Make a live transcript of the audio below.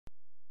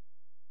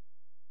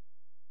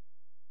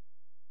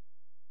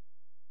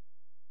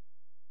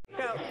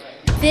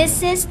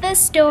This is the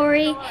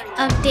story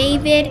of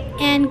David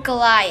and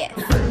Goliath.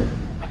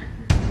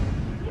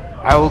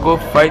 I will go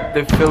fight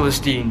the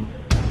Philistine.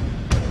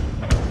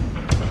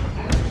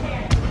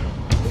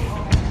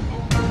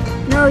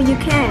 No, you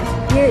can't.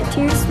 You're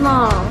too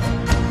small.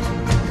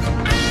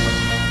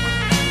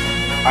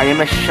 I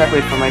am a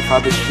shepherd for my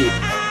father's sheep.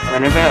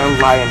 Whenever a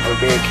lion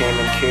or bear came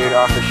and carried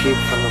off a sheep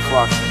from the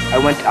flock, I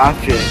went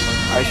after it.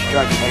 I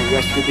struck and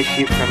rescued the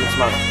sheep from its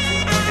mouth.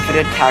 If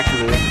it attacked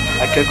me,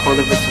 I took hold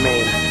of its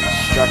mane,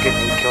 struck it,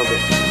 and killed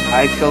it.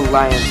 I kill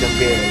lions and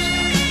bears,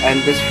 and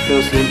this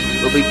Philistine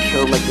will be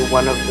killed like the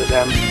one of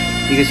them,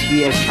 because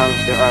he has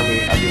challenged the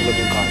army of the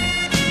living God.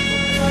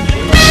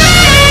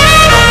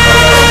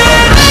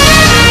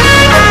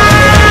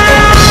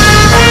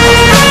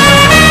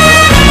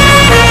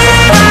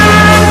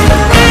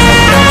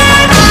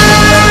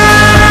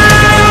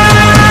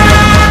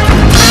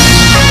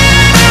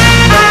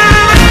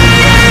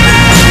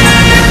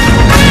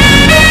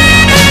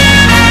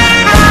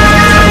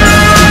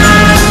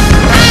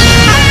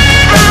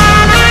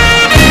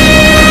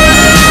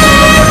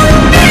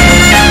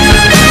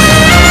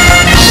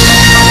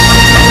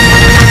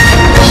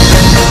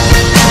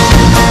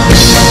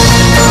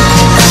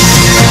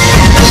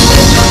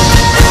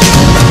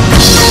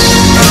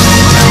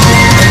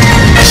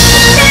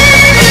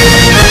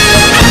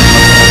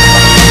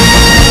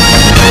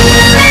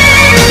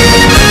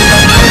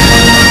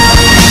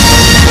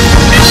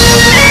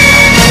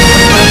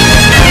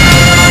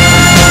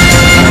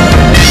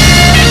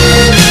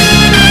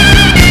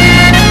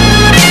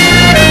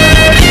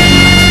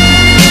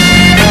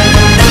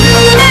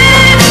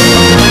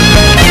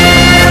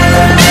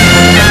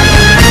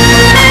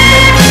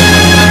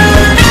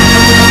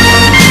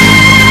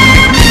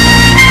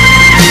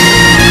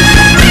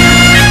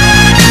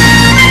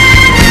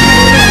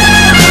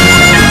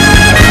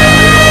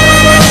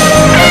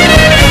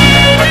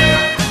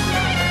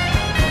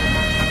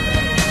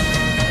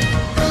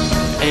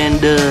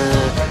 And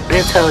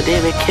that's how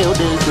David killed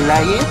the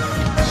Goliath.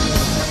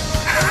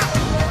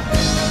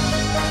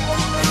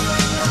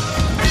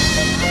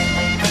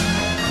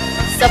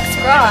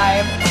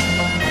 Subscribe.